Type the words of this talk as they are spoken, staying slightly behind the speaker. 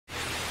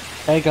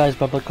Hey guys,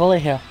 Collie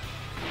here.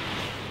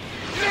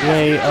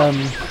 Today, I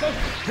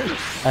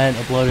ain't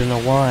uploaded in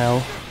a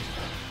while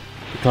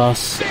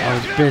because I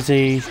was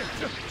busy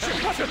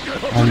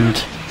and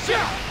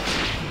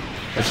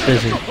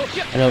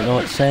I don't know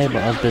what to say, but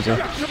I was busy.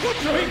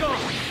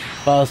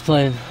 But I was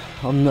playing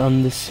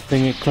on this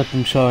thing at clip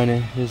I'm showing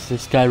you. There's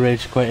this guy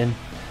Ragequitting.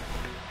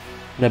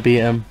 And I beat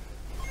him.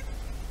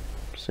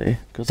 See,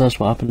 because that's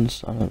what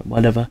happens. I don't know,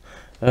 whatever.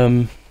 What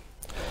am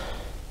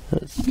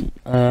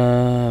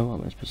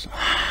I supposed to?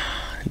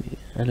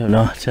 I don't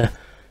know how to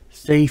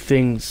say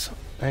things.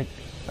 Right?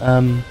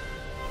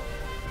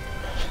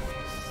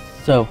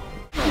 So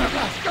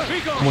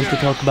I want to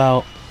talk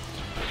about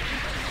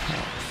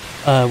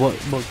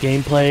what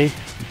gameplay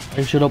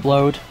I should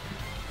upload.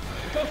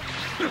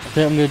 I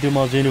think I'm gonna do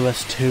more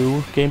Xenoverse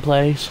 2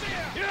 gameplays,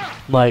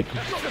 like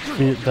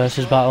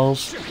versus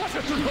battles,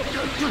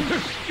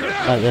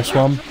 like this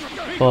one.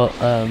 But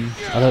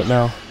I don't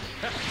know.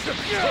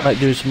 Might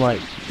do some like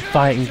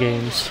fighting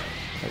games.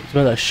 It's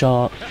really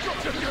short.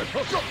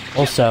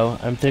 Also,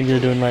 I'm thinking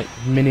of doing like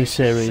mini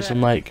series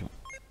and like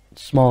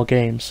small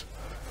games.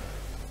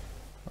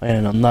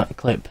 And on that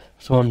clip,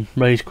 someone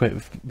rage quit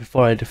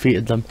before I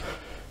defeated them.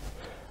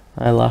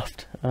 I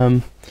laughed.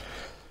 I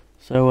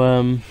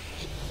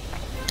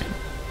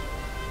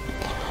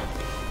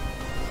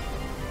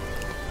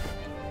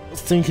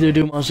was thinking of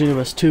doing more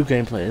Xenoverse 2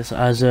 gameplays,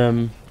 as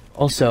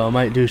also I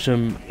might do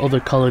some other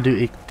Call of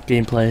Duty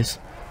gameplays.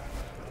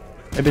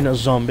 Maybe not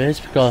zombies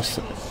because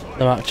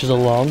the matches are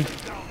long.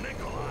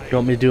 You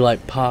want me to do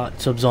like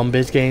parts of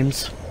zombies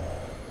games,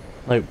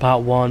 like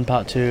part 1,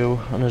 part 2,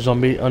 on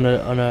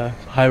a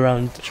high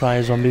round try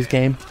a zombies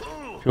game.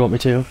 If you want me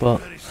to,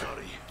 but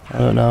I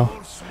don't know.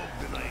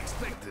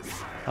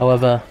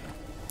 However,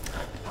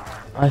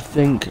 I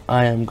think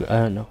I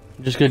don't know.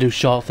 I'm just gonna do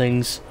short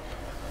things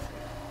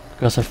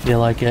because I feel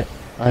like it,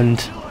 and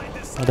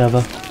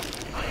whatever.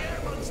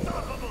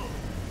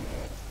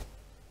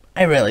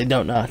 I really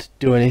don't know how to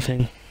do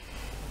anything,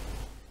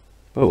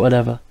 but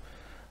whatever.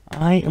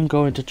 I am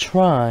going to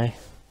try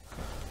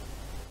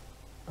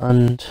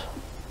and,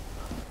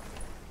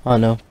 I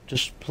don't know,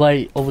 just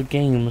play other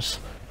games.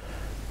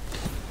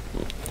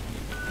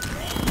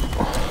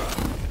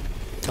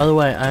 By the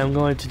way, I am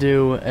going to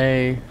do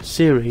a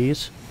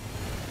series,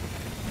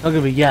 not going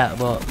to be yet,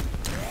 but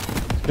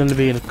it's going to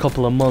be in a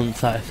couple of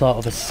months that I thought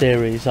of a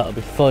series that would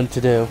be fun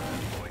to do.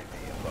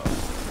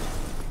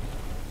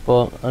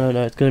 But I don't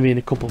know, it's going to be in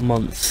a couple of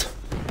months.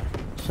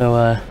 So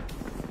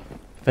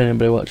if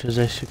anybody watches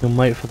this, you can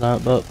wait for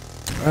that, but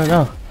I don't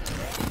know.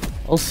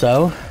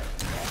 Also,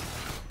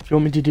 if you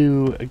want me to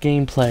do a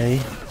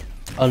gameplay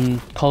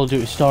on Call of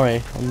Duty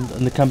Story,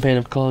 on the campaign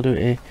of Call of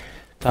Duty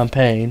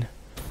campaign,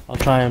 I'll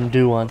try and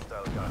do one.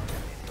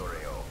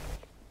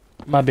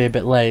 Might be a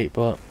bit late,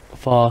 but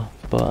I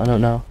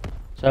don't know.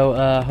 So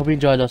I hope you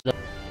enjoyed this. I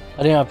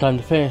didn't have time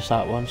to finish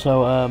that one,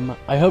 so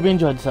I hope you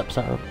enjoyed this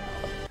episode.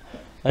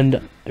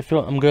 And if you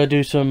want, I'm gonna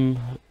do some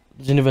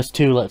Xenoverse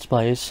 2 Let's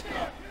Plays.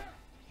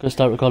 Gonna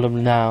start recording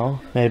them now,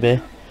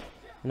 maybe.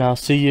 And I'll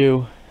see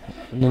you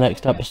in the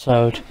next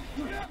episode.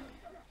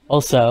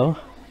 Also,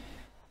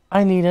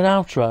 I need an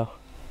outro.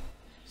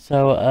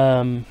 So,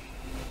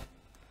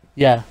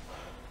 yeah.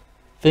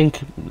 I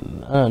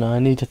don't know, I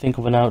need to think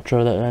of an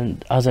outro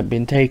that hasn't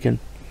been taken.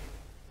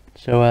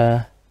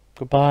 So,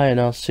 goodbye, and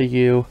I'll see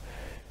you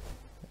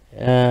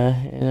in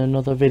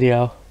another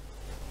video.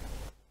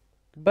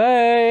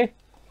 Bye!